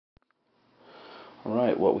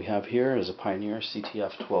Alright, what we have here is a Pioneer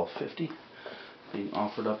CT-F1250 being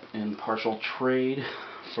offered up in partial trade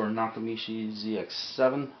for Nakamichi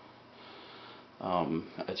ZX7.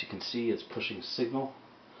 As you can see, it's pushing signal.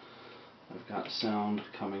 I've got sound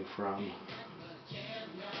coming from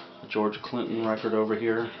a George Clinton record over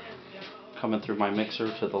here, coming through my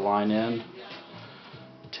mixer to the line in,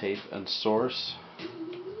 tape and source.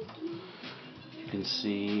 You can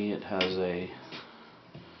see it has a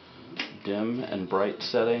dim and bright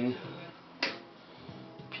setting,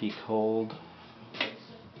 peak hold,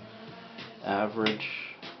 average,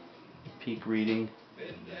 peak reading,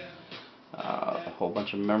 a whole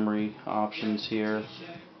bunch of memory options here,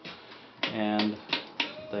 and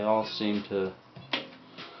they all seem to,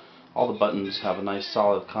 all the buttons have a nice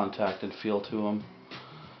solid contact and feel to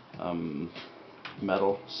them.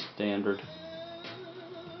 Metal, standard,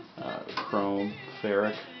 chrome,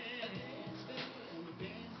 ferric.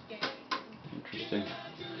 Interesting.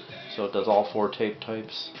 So it does all four tape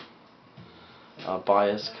types.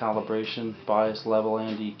 Bias calibration, bias level,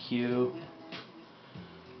 and EQ.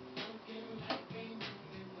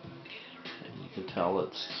 And you can tell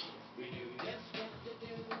it's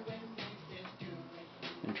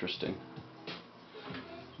interesting.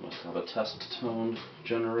 Must have a test tone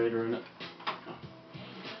generator in it.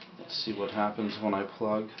 Let's see what happens when I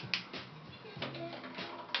plug.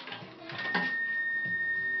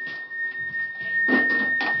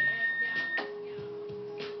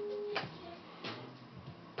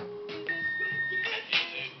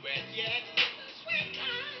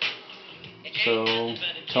 So,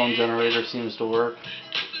 tone generator seems to work.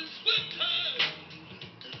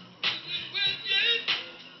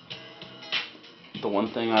 The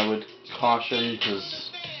one thing I would caution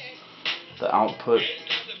is the output,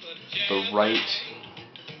 the right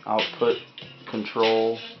output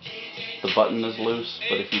control. The button is loose,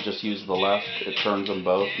 but if you just use the left, it turns them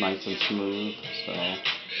both nice and smooth. So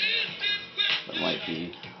that might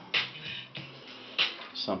be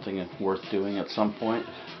something worth doing at some point.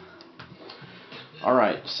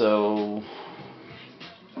 Alright, so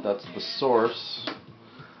that's the source.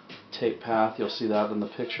 Tape path, you'll see that in the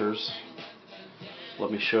pictures.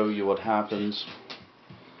 Let me show you what happens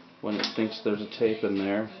when it thinks there's a tape in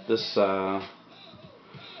there. This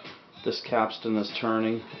capstan is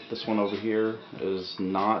turning. This one over here is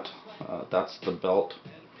not. That's the belt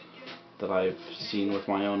that I've seen with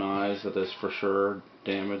my own eyes that is for sure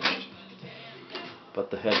damaged.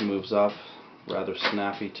 But the head moves up, rather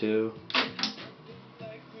snappy too.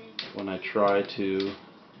 When I try to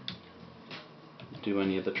do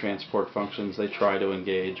any of the transport functions, they try to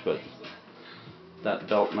engage, but that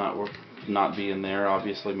belt not being there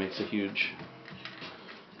obviously makes a huge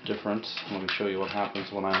difference. Let me show you what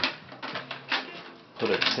happens when I put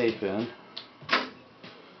a tape in.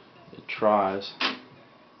 It tries,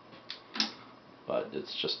 but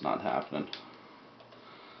it's just not happening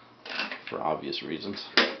for obvious reasons.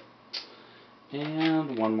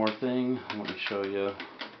 And one more thing, let me show you.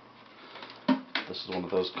 This is one of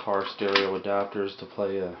those car stereo adapters to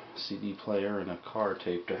play a CD player and a car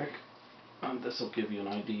tape deck. This will give you an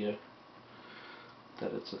idea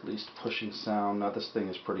that it's at least pushing sound. Now this thing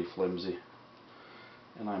is pretty flimsy,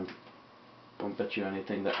 and I don't bet you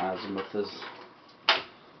anything that azimuth is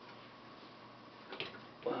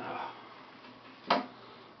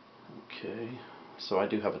okay. So I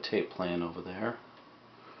do have a tape playing over there.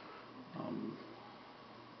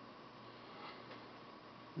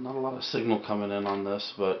 Not a lot of signal coming in on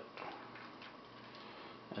this, but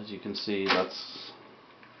as you can see, that's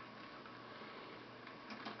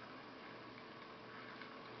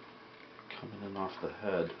coming in off the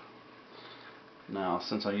head. Now,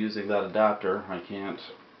 since I'm using that adapter, I can't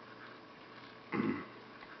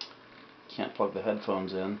plug the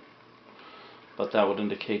headphones in, but that would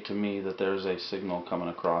indicate to me that there's a signal coming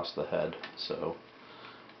across the head. So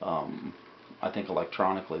I think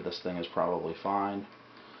electronically this thing is probably fine,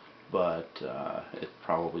 but it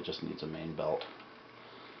probably just needs a main belt,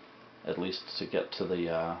 at least to get to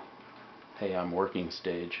the hey, I'm working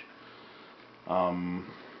stage. And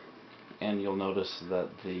you'll notice that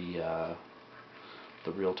the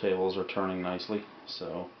reel tables are turning nicely,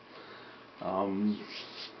 so I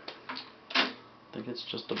think it's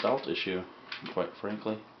just a belt issue, quite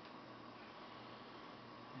frankly.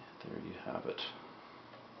 There you have it.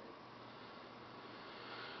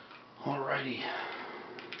 Alrighty,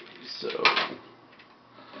 so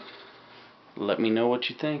let me know what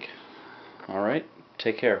you think. Alright,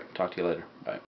 take care. Talk to you later. Bye.